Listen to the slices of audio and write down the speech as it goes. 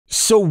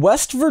So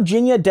West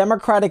Virginia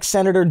Democratic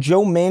Senator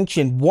Joe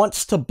Manchin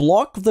wants to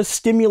block the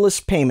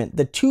stimulus payment,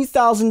 the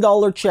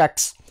 $2,000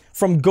 checks,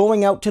 from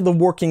going out to the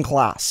working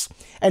class.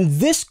 And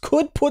this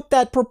could put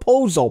that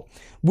proposal,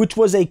 which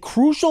was a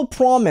crucial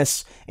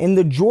promise in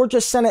the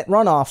Georgia Senate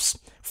runoffs,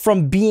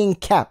 from being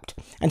kept.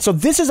 And so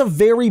this is a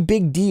very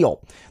big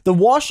deal. The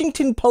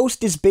Washington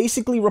Post is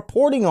basically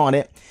reporting on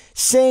it,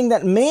 saying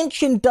that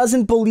Manchin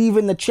doesn't believe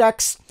in the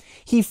checks.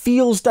 He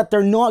feels that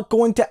they're not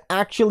going to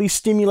actually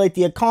stimulate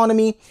the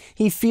economy.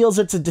 He feels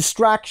it's a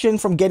distraction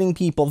from getting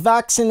people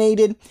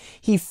vaccinated.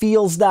 He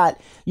feels that,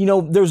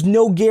 there's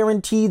no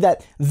guarantee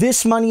that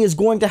this money is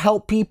going to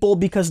help people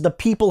because the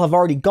people have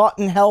already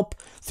gotten help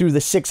through the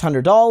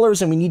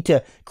 $600 and we need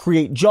to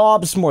create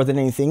jobs more than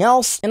anything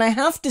else. And I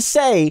have to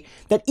say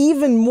that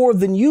even more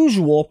than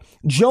usual,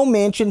 Joe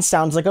Manchin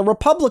sounds like a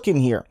Republican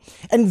here.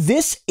 And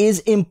this is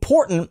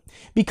important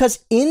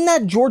because in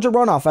that Georgia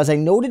runoff, as I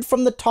noted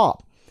from the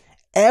top,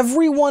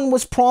 everyone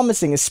was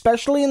promising,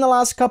 especially in the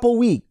last couple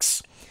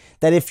weeks,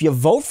 that if you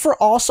vote for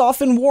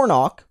Ossoff and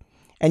Warnock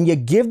and you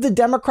give the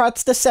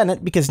Democrats the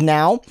Senate, because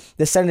now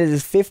the Senate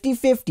is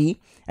 50-50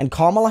 and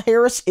Kamala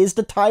Harris is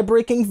the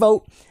tie-breaking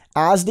vote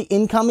as the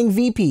incoming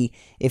VP,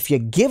 if you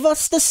give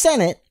us the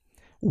Senate,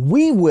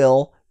 we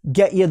will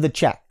get you the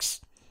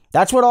checks.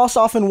 That's what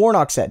Ossoff and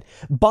Warnock said.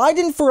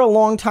 Biden for a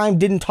long time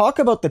didn't talk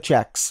about the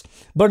checks,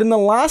 but in the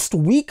last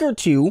week or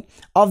two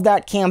of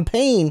that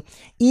campaign,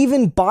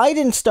 even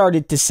Biden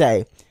started to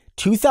say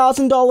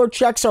 $2,000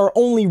 checks are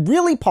only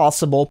really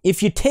possible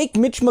if you take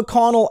Mitch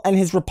McConnell and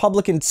his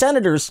Republican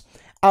senators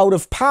out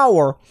of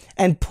power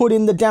and put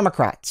in the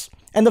Democrats.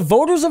 And the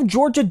voters of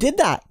Georgia did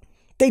that.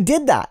 They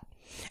did that.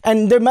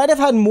 And they might have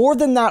had more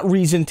than that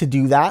reason to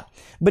do that,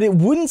 but it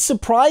wouldn't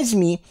surprise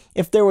me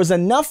if there was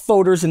enough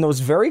voters in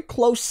those very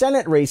close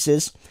Senate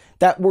races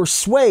that were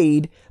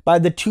swayed by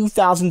the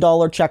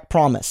 $2,000 check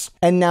promise.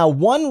 And now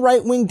one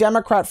right-wing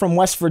Democrat from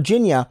West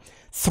Virginia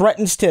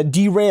threatens to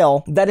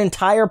derail that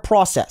entire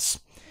process.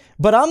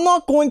 But I'm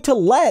not going to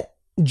let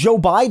Joe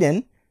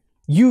Biden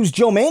use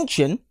Joe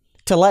Manchin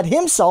to let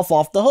himself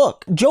off the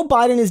hook. Joe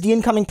Biden is the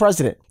incoming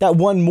president that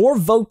won more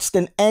votes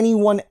than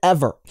anyone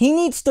ever. He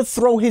needs to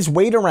throw his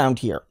weight around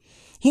here.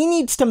 He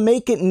needs to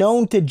make it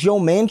known to Joe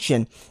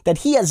Manchin that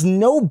he has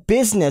no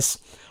business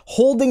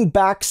holding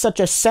back such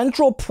a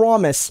central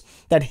promise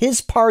that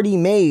his party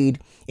made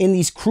in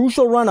these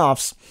crucial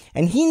runoffs,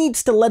 and he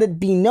needs to let it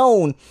be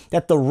known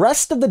that the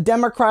rest of the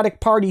Democratic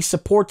Party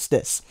supports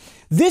this.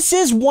 This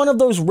is one of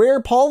those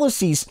rare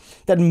policies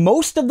that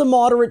most of the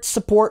moderates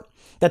support,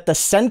 that the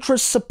centrists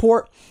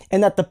support,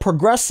 and that the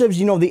progressives,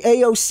 the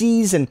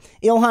AOCs and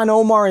Ilhan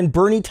Omar and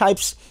Bernie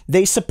types,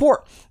 they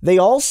support. They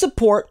all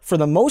support, for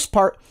the most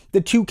part,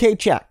 the 2K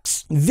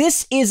checks.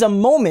 This is a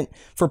moment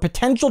for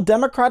potential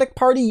Democratic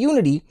Party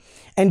unity,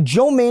 and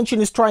Joe Manchin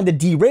is trying to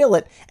derail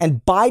it,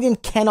 and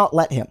Biden cannot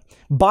let him.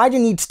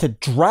 Biden needs to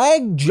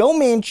drag Joe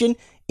Manchin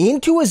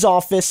into his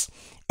office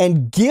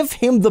and give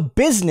him the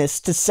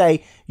business to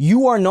say,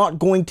 you are not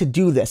going to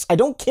do this. I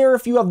don't care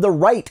if you have the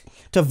right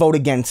to vote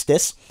against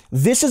this.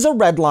 This is a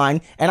red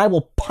line, and I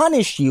will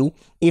punish you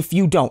if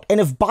you don't. And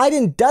if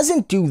Biden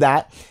doesn't do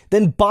that,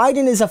 then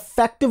Biden is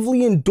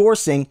effectively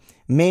endorsing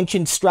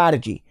Manchin's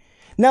strategy.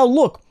 Now,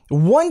 look,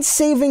 one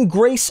saving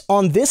grace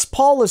on this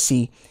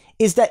policy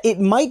is that it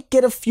might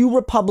get a few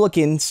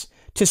Republicans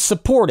to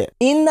support it.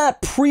 In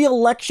that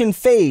pre-election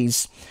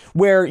phase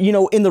where,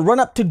 in the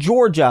run-up to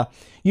Georgia,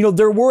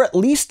 there were at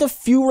least a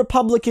few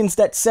Republicans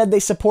that said they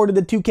supported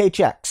the 2K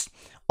checks.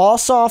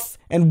 Ossoff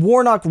and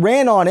Warnock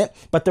ran on it,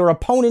 but their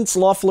opponents,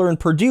 Loeffler and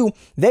Perdue,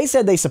 they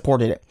said they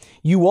supported it.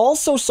 You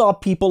also saw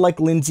people like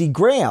Lindsey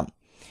Graham,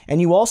 and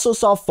you also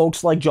saw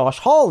folks like Josh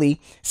Hawley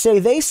say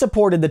they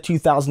supported the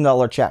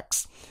 $2,000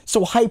 checks.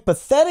 So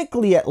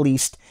hypothetically, at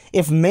least,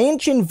 if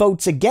Manchin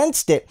votes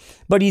against it,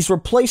 but he's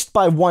replaced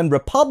by one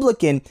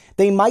Republican,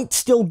 they might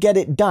still get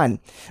it done.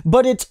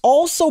 But it's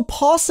also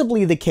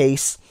possibly the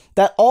case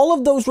that all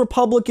of those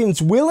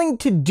Republicans willing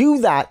to do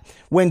that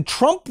when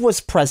Trump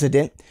was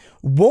president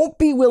won't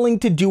be willing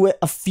to do it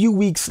a few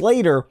weeks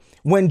later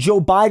when Joe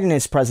Biden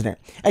is president.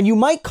 And you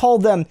might call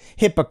them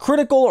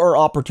hypocritical or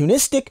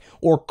opportunistic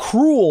or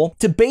cruel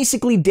to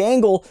basically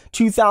dangle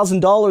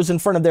 $2,000 in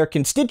front of their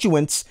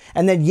constituents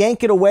and then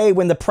yank it away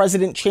when the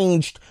president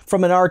changed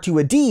from an R to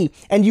a D.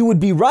 And you would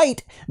be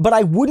right, but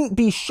I wouldn't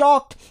be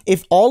shocked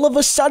if all of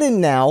a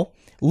sudden now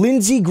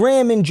Lindsey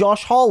Graham and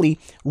Josh Hawley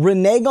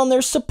renege on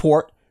their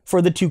support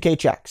for the 2K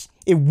checks.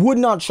 It would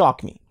not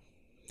shock me.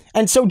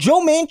 And so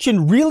Joe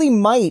Manchin really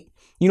might,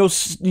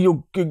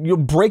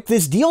 break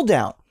this deal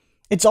down.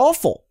 It's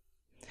awful.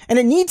 And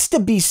it needs to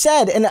be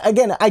said, and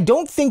again, I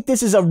don't think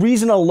this is a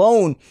reason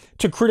alone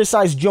to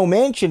criticize Joe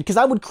Manchin, because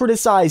I would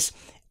criticize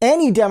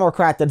any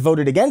Democrat that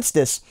voted against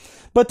this,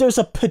 but there's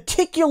a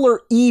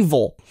particular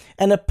evil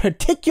and a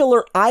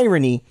particular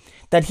irony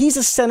that he's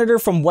a senator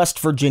from West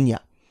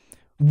Virginia,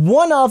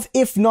 one of,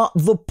 if not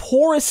the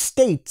poorest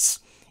states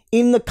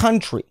in the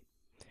country,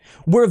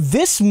 where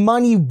this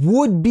money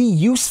would be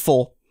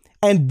useful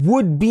and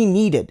would be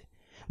needed,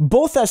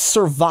 both as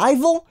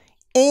survival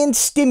and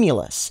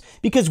stimulus.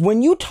 Because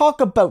when you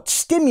talk about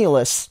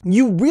stimulus,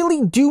 you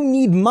really do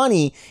need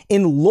money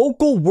in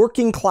local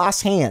working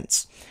class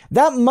hands.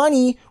 That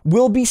money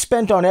will be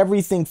spent on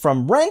everything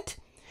from rent,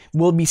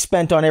 will be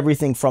spent on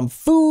everything from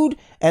food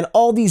and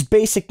all these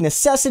basic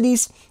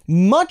necessities,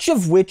 much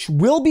of which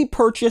will be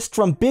purchased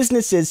from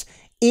businesses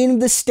in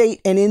the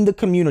state and in the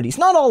communities.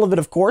 Not all of it,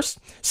 of course.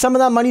 Some of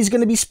that money is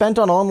going to be spent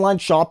on online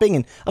shopping,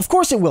 and of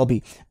course it will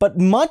be. But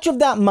much of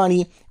that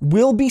money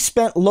will be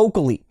spent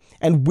locally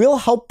and will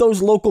help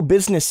those local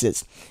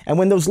businesses. And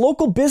when those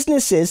local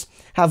businesses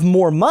have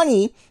more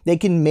money, they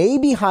can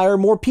maybe hire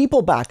more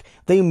people back.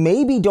 They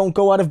maybe don't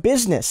go out of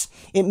business.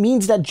 It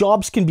means that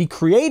jobs can be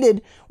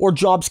created or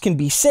jobs can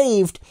be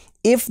saved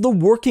if the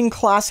working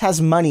class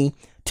has money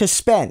to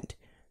spend.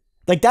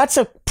 Like, that's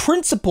a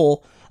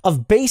principle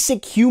of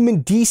basic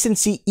human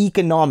decency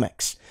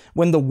economics.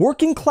 When the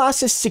working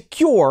class is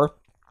secure,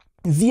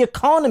 the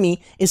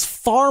economy is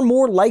far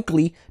more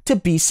likely to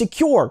be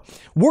secure.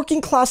 Working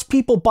class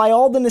people buy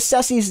all the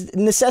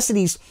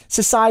necessities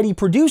society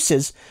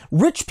produces.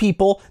 Rich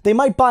people, they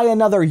might buy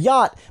another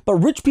yacht, but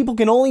rich people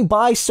can only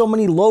buy so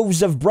many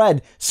loaves of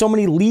bread, so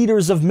many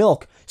liters of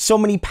milk, so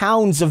many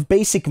pounds of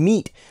basic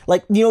meat.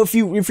 Like, you know, if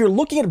you're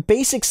looking at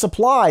basic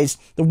supplies,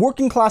 the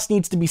working class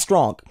needs to be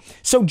strong.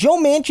 So Joe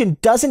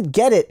Manchin doesn't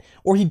get it,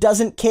 or he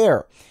doesn't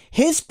care.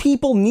 His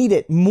people need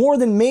it more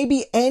than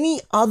maybe any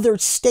other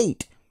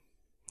state.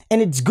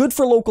 And it's good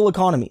for local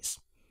economies.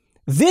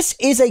 This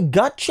is a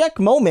gut check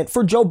moment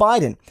for Joe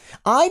Biden.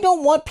 I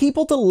don't want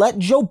people to let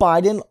Joe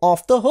Biden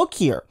off the hook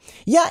here.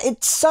 Yeah,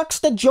 it sucks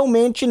that Joe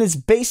Manchin is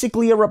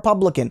basically a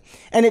Republican.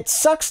 And it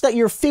sucks that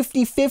you're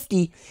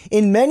 50-50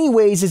 in many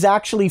ways is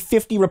actually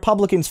 50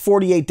 Republicans,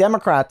 48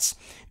 Democrats,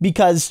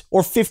 because,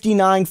 or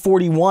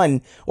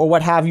 59-41, or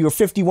what have you, or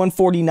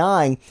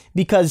 51-49,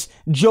 because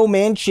Joe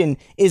Manchin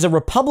is a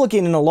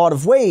Republican in a lot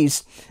of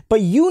ways.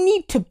 But you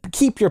need to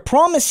keep your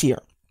promise here.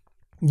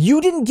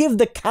 You didn't give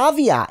the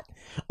caveat,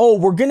 oh,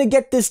 we're going to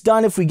get this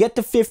done if we get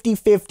to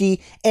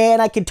 50-50,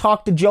 and I can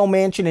talk to Joe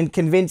Manchin and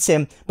convince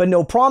him, but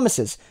no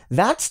promises.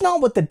 That's not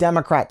what the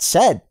Democrats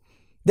said.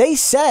 They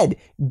said,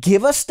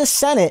 give us the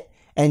Senate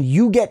and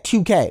you get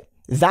 2K.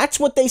 That's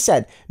what they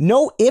said.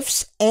 No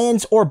ifs,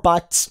 ands, or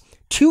buts.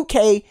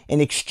 2K in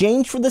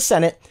exchange for the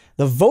Senate.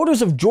 The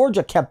voters of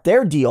Georgia kept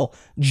their deal.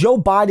 Joe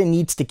Biden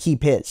needs to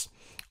keep his.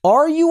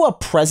 Are you a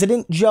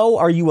president, Joe?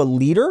 Are you a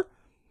leader?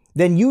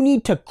 Then you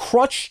need to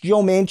crush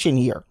Joe Manchin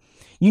here.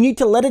 You need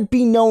to let it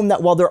be known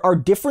that while there are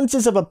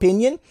differences of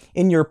opinion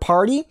in your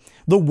party,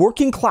 the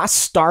working class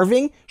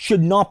starving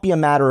should not be a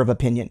matter of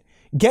opinion.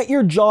 Get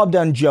your job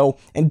done, Joe,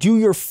 and do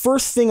your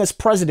first thing as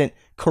president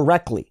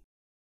correctly.